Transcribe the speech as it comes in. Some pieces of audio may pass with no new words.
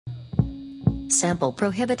Sample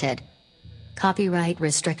prohibited. Copyright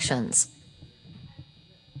restrictions.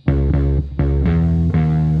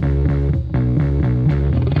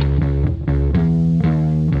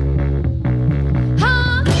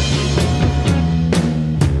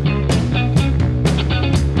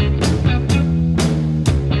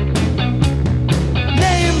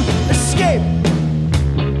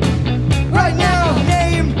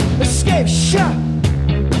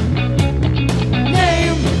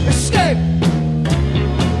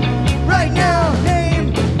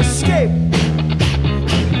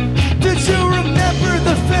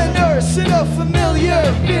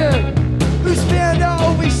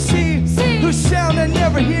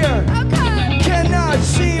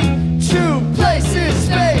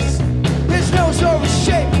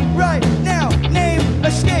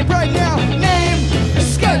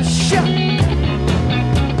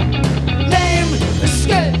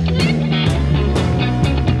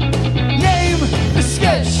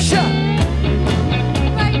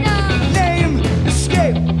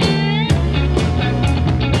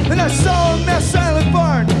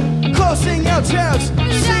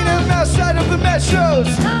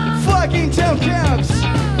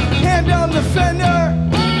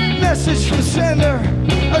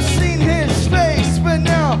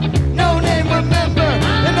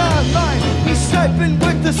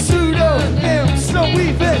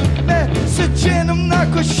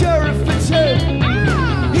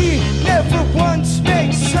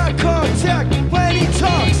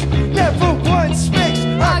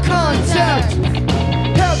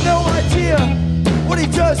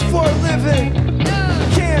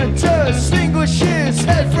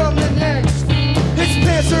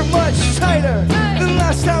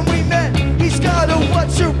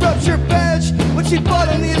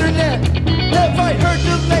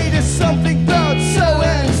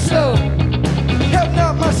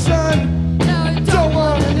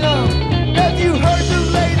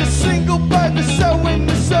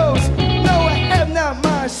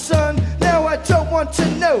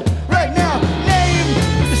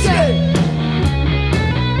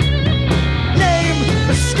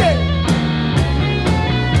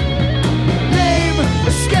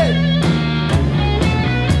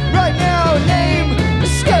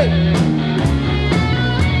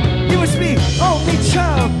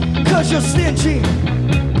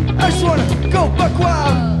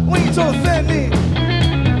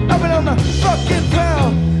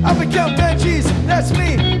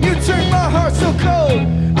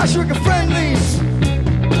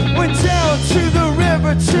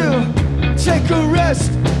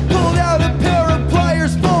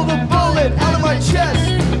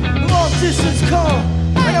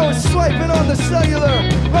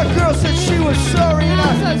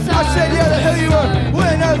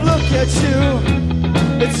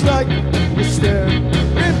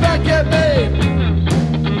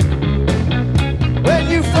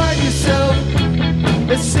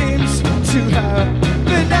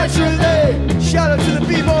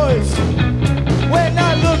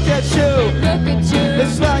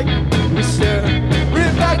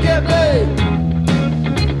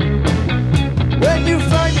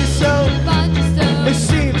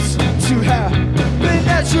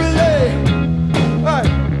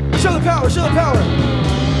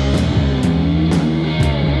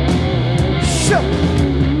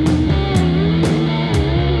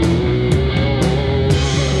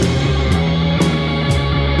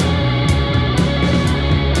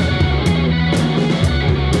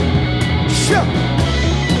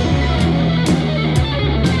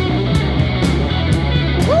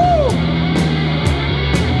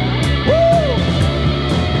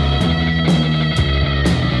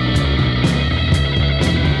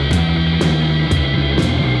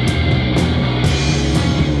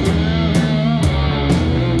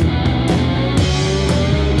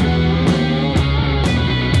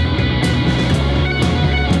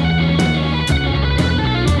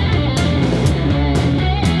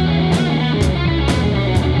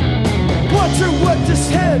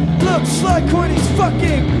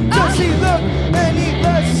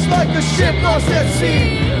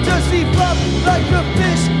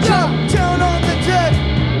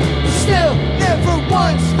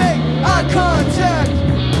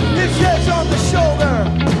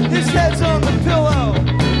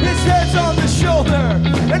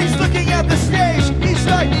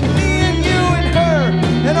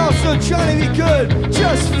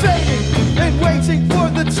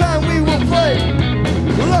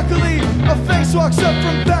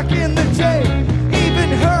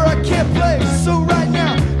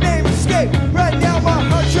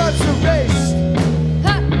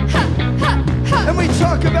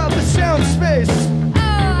 Talk about out the sound space. Oh,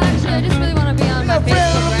 actually, I just really want to be on my Ran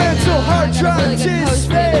Facebook on a right mental now. hard I got a drive really to good post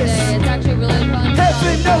the other space. day. It's actually really fun.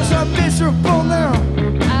 Heaven knows I'm miserable now.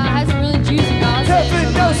 Has some really juicy gossip. Heaven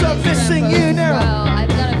from knows my I'm Instagram missing post you as now. Well. I've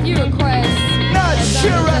got a few requests. Not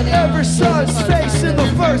sure I ever saw his face in the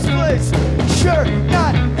first place.